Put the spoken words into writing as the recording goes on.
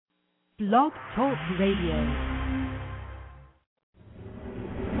Blog Talk Radio.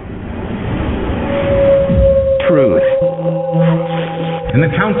 Truth. In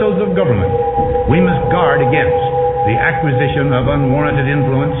the councils of government, we must guard against the acquisition of unwarranted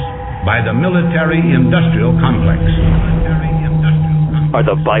influence by the military-industrial complex. Are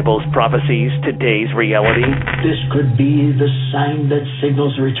the Bible's prophecies today's reality? This could be the sign that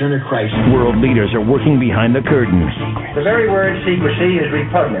signals the return of Christ. World leaders are working behind the curtain. The very word secrecy is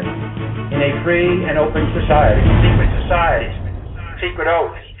repugnant in a free and open society. Secret societies, secret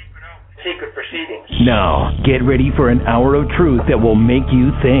oaths, secret proceedings. Now, get ready for an hour of truth that will make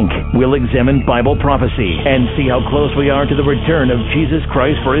you think. We'll examine Bible prophecy and see how close we are to the return of Jesus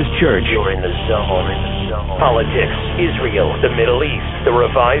Christ for His church. You're in the zone. Politics, Israel, the Middle East, the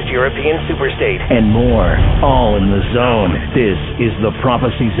revised European superstate, and more. All in the zone. This is the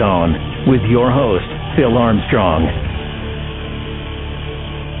Prophecy Zone with your host, Phil Armstrong.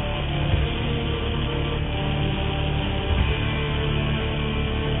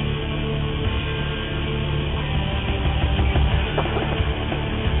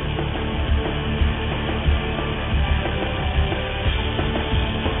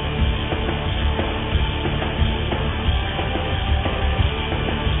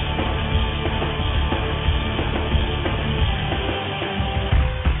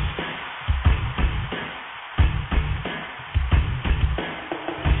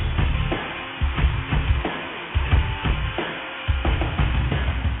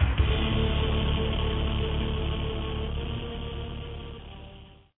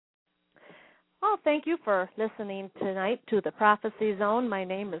 Thank you for listening tonight to the Prophecy Zone. My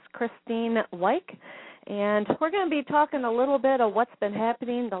name is Christine Weick, and we're going to be talking a little bit of what's been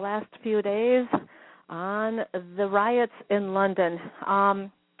happening the last few days on the riots in London.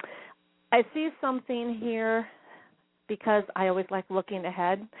 I see something here because I always like looking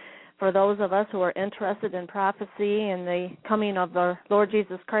ahead. For those of us who are interested in prophecy and the coming of the Lord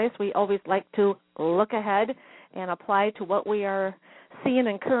Jesus Christ, we always like to look ahead and apply to what we are seeing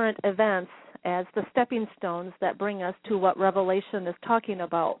in current events as the stepping stones that bring us to what Revelation is talking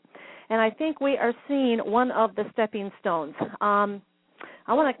about. And I think we are seeing one of the stepping stones. I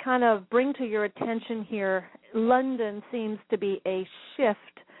want to kind of bring to your attention here, London seems to be a shift.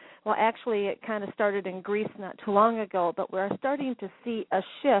 Well, actually, it kind of started in Greece not too long ago, but we're starting to see a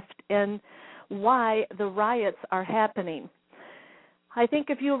shift in why the riots are happening. I think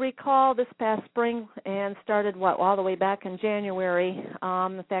if you recall this past spring and started, all the way back in January.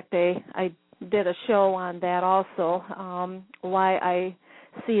 In fact, I did a show on that also, why I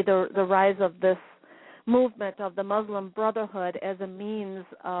see the rise of this movement of the Muslim Brotherhood as a means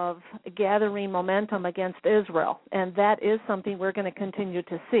of gathering momentum against Israel. And that is something we're going to continue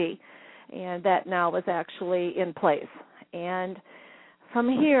to see, and that now is actually in place. And from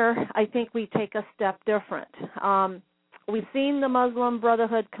here, I think we take a step different. We've seen the Muslim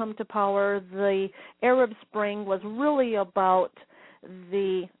Brotherhood come to power. The Arab Spring was really about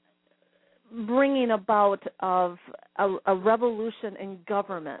the bringing about of a revolution in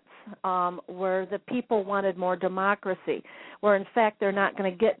governments where the people wanted more democracy, where in fact they're not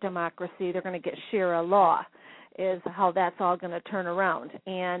going to get democracy, they're going to get Sharia law, is how that's all going to turn around.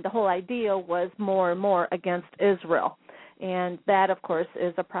 And the whole idea was more and more against Israel. And that, of course,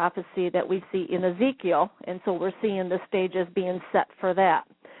 is a prophecy that we see in Ezekiel, and so we're seeing the stages being set for that.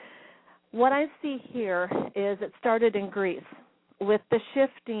 What I see here is it started in Greece with the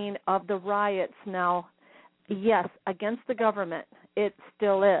shifting of the riots now. Yes, against the government, it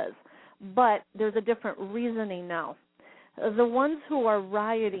still is, but there's a different reasoning now. The ones who are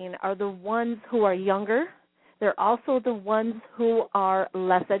rioting are the ones who are younger. They're also the ones who are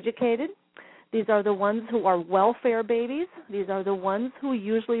less educated. These are the ones who are welfare babies. These are the ones who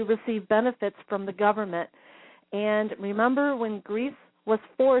usually receive benefits from the government. And remember when Greece was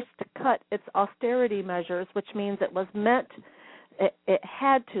forced to cut its austerity measures, which means it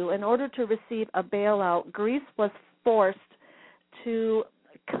had to, in order to receive a bailout, Greece was forced to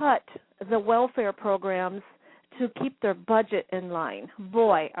cut the welfare programs to keep their budget in line.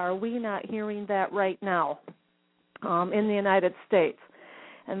 Boy, are we not hearing that right now in the United States.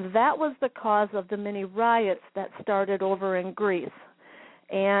 And that was the cause of the many riots that started over in Greece.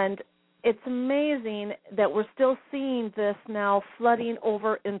 And it's amazing that we're still seeing this now flooding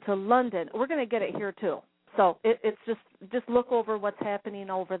over into London. We're going to get it here too. So it's just look over what's happening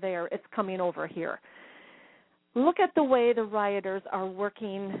over there. It's coming over here. Look at the way the rioters are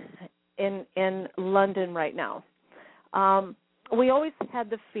working in London right now. We always had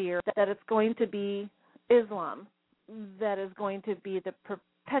the fear that it's going to be Islam that is going to be the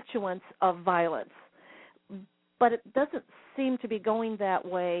perpetuance of violence. but it doesn't seem to be going that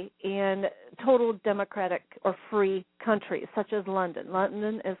way in total democratic or free countries, such as London.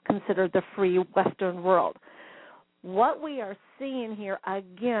 London is considered the free Western world. What we are seeing here,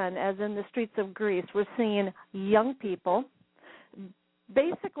 again, as in the streets of Greece, we're seeing young people,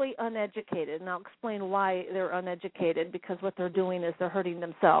 basically uneducated, and I'll explain why they're uneducated, because what they're doing is they're hurting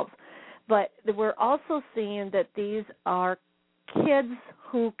themselves. But we're also seeing that these are kids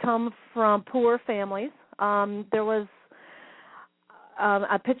who come from poor families. There was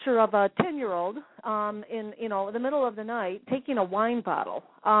a picture of a 10-year-old in the middle of the night taking a wine bottle.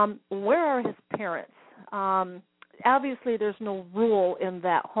 Where are his parents? Obviously, there's no rule in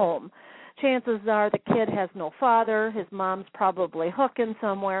that home. Chances are the kid has no father. His mom's probably hooking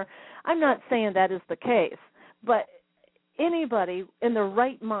somewhere. I'm not saying that is the case, but anybody in their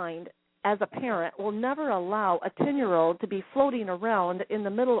right mind as a parent will never allow a 10-year-old to be floating around in the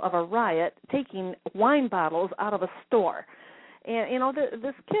middle of a riot taking wine bottles out of a store. And,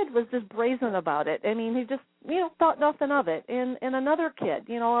 this kid was just brazen about it. I mean, he just, thought nothing of it. And another kid,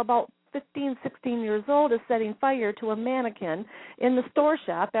 about 15, 16 years old, is setting fire to a mannequin in the store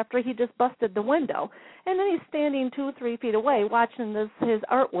shop after he just busted the window. And then he's standing 2-3 feet away watching his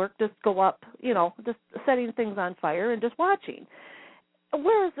artwork just go up, just setting things on fire and just watching.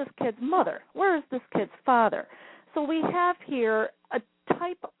 Where is this kid's mother? Where is this kid's father? So we have here a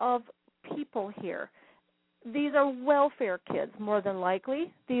type of people here. These are welfare kids, more than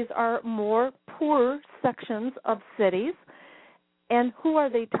likely. These are more poor sections of cities. And who are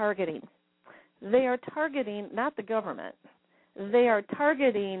they targeting? They are targeting not the government. They are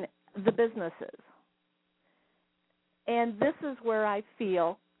targeting the businesses. And this is where I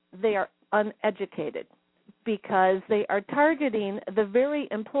feel they are uneducated, because they are targeting the very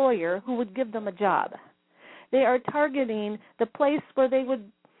employer who would give them a job. They are targeting the place where they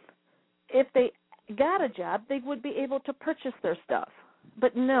would, if they got a job, they would be able to purchase their stuff.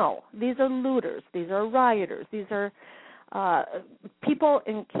 But no, these are looters. These are rioters. These are people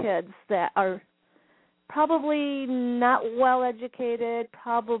and kids that are probably not well educated,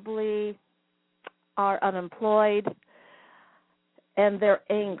 probably are unemployed, and they're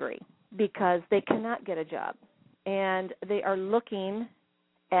angry because they cannot get a job. And they are looking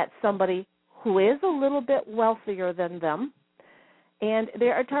at somebody who is a little bit wealthier than them, and they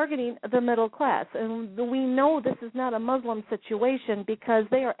are targeting the middle class. And we know this is not a Muslim situation, because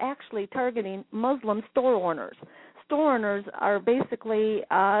they are actually targeting Muslim store owners. Store owners are basically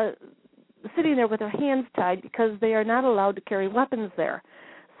sitting there with their hands tied because they are not allowed to carry weapons there.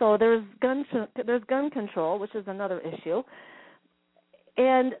 So there's gun control, which is another issue.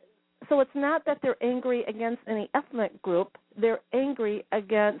 And so it's not that they're angry against any ethnic group. They're angry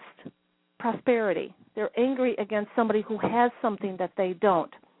against prosperity. They're angry against somebody who has something that they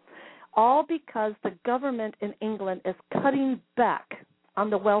don't. All because the government in England is cutting back on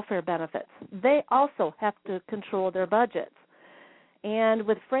the welfare benefits. They also have to control their budgets. And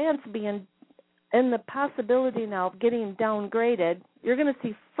with France being in the possibility now of getting downgraded, you're going to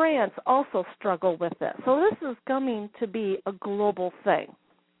see France also struggle with this. So this is coming to be a global thing.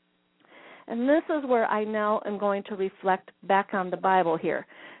 And this is where I now am going to reflect back on the Bible here,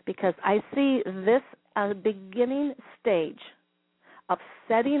 because I see this as a beginning stage of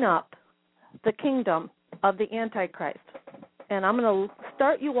setting up the kingdom of the Antichrist. And I'm going to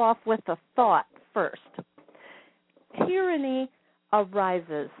start you off with a thought first. Tyranny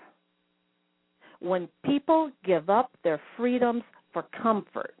arises when people give up their freedoms for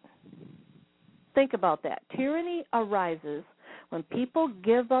comfort. Think about that. Tyranny arises when people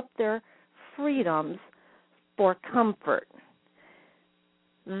give up their freedoms for comfort.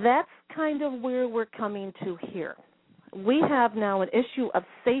 That's kind of where we're coming to here. We have now an issue of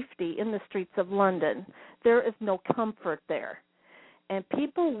safety in the streets of London. There is no comfort there. And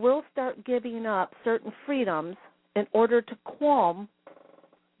people will start giving up certain freedoms in order to calm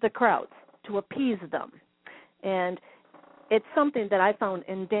the crowds, to appease them. And it's something that I found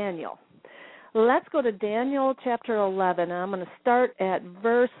in Daniel. Let's go to Daniel chapter 11, and I'm going to start at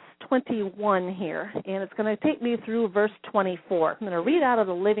verse 21 here, and it's going to take me through verse 24. I'm going to read out of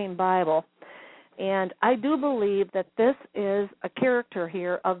the Living Bible, and I do believe that this is a character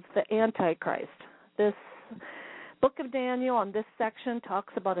here of the Antichrist. This book of Daniel on this section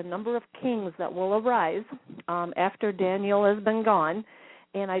talks about a number of kings that will arise after Daniel has been gone,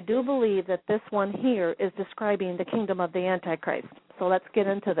 and I do believe that this one here is describing the kingdom of the Antichrist. So let's get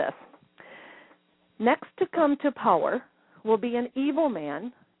into this. Next to come to power will be an evil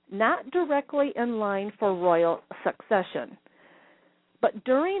man, not directly in line for royal succession, but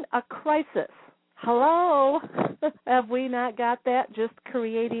during a crisis. Hello? Have we not got that just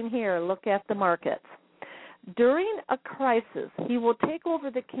creating here? Look at the markets. During a crisis, he will take over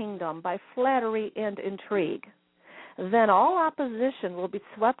the kingdom by flattery and intrigue. Then all opposition will be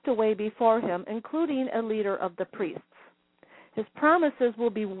swept away before him, including a leader of the priests. His promises will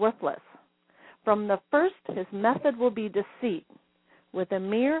be worthless. From the first, his method will be deceit. With a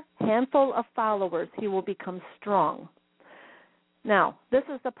mere handful of followers, he will become strong. Now, this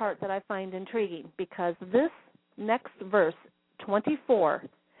is the part that I find intriguing, because this next verse, 24,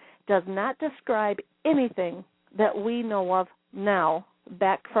 does not describe anything that we know of now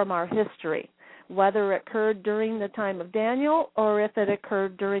back from our history, whether it occurred during the time of Daniel or if it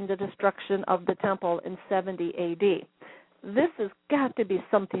occurred during the destruction of the temple in 70 A.D. This has got to be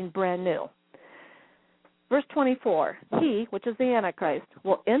something brand new. Verse 24, he, which is the Antichrist,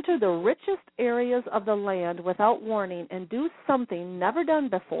 will enter the richest areas of the land without warning and do something never done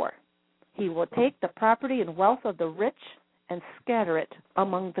before. He will take the property and wealth of the rich and scatter it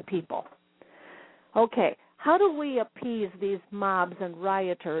among the people. Okay, how do we appease these mobs and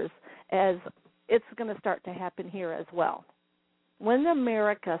rioters, as it's going to start to happen here as well? When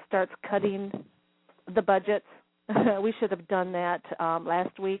America starts cutting the budgets, we should have done that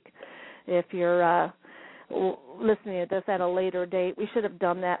last week. If you're listening to this at a later date, we should have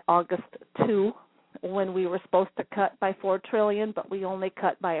done that August 2, when we were supposed to cut by $4 trillion, but we only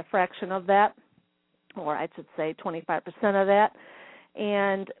cut by a fraction of that, or I should say 25% of that,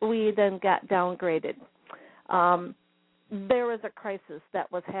 and we then got downgraded. There was a crisis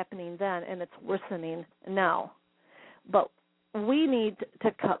that was happening then, and it's worsening now. But we need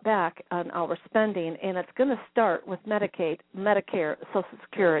to cut back on our spending, and it's going to start with Medicaid, Medicare, Social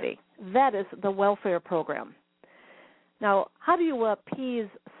Security. That is the welfare program. Now, how do you appease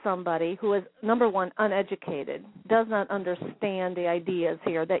somebody who is, number one, uneducated, does not understand the ideas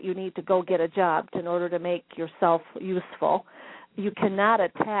here that you need to go get a job in order to make yourself useful? You cannot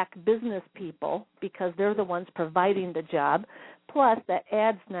attack business people because they're the ones providing the job. Plus, that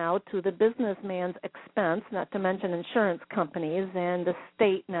adds now to the businessman's expense, not to mention insurance companies, and the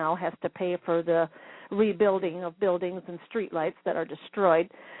state now has to pay for the rebuilding of buildings and streetlights that are destroyed.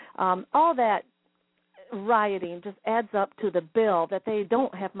 All that rioting just adds up to the bill that they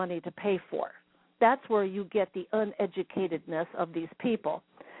don't have money to pay for. That's where you get the uneducatedness of these people.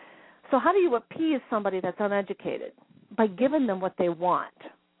 So how do you appease somebody that's uneducated? By giving them what they want,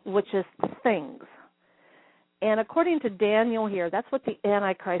 which is things. And according to Daniel here, that's what the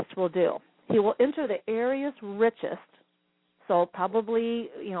Antichrist will do. He will enter the areas richest, so probably,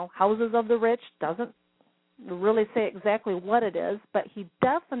 houses of the rich, doesn't really say exactly what it is, but he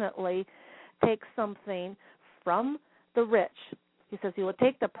definitely takes something from the rich. He says he will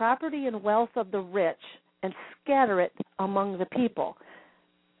take the property and wealth of the rich and scatter it among the people.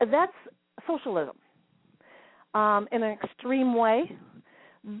 That's socialism in an extreme way,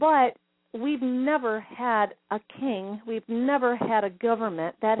 but we've never had a king, we've never had a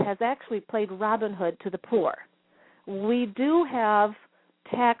government that has actually played Robin Hood to the poor. We do have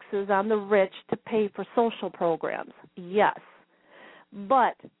taxes on the rich to pay for social programs, yes,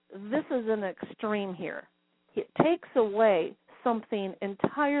 but this is an extreme here. It takes away something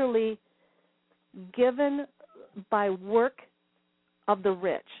entirely given by work of the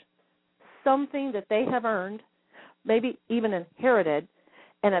rich, something that they have earned, maybe even inherited,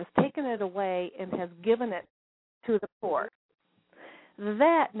 and has taken it away and has given it to the poor.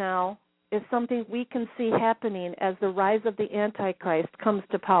 That now is something we can see happening as the rise of the Antichrist comes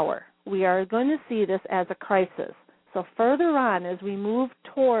to power. We are going to see this as a crisis. So further on, as we move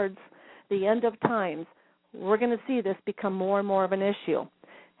towards the end of times, we're going to see this become more and more of an issue.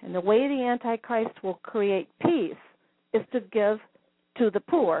 And the way the Antichrist will create peace is to give to the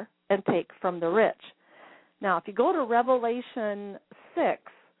poor and take from the rich. Now, if you go to Revelation 6,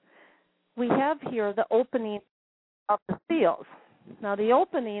 we have here the opening of the seals. Now, the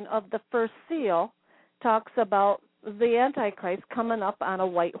opening of the first seal talks about the Antichrist coming up on a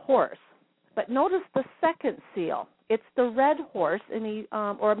white horse. But notice the second seal. It's the red horse, and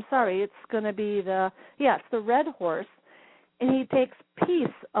it's going to be it's the red horse, and he takes peace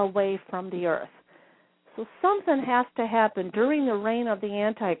away from the earth. So something has to happen during the reign of the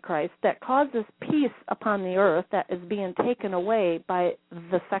Antichrist that causes peace upon the earth that is being taken away by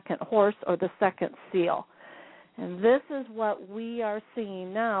the second horse or the second seal. And this is what we are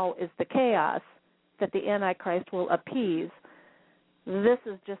seeing now is the chaos that the Antichrist will appease. This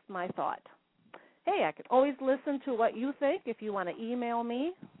is just my thought. Hey, I can always listen to what you think. If you want to email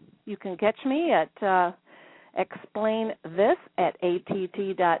me, you can catch me at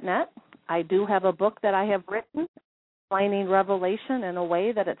explainthis@att.net. I do have a book that I have written, explaining Revelation in a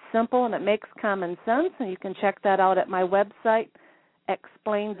way that it's simple and it makes common sense, and you can check that out at my website,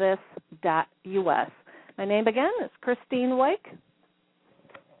 explainthis.us. My name again is Christine Weick.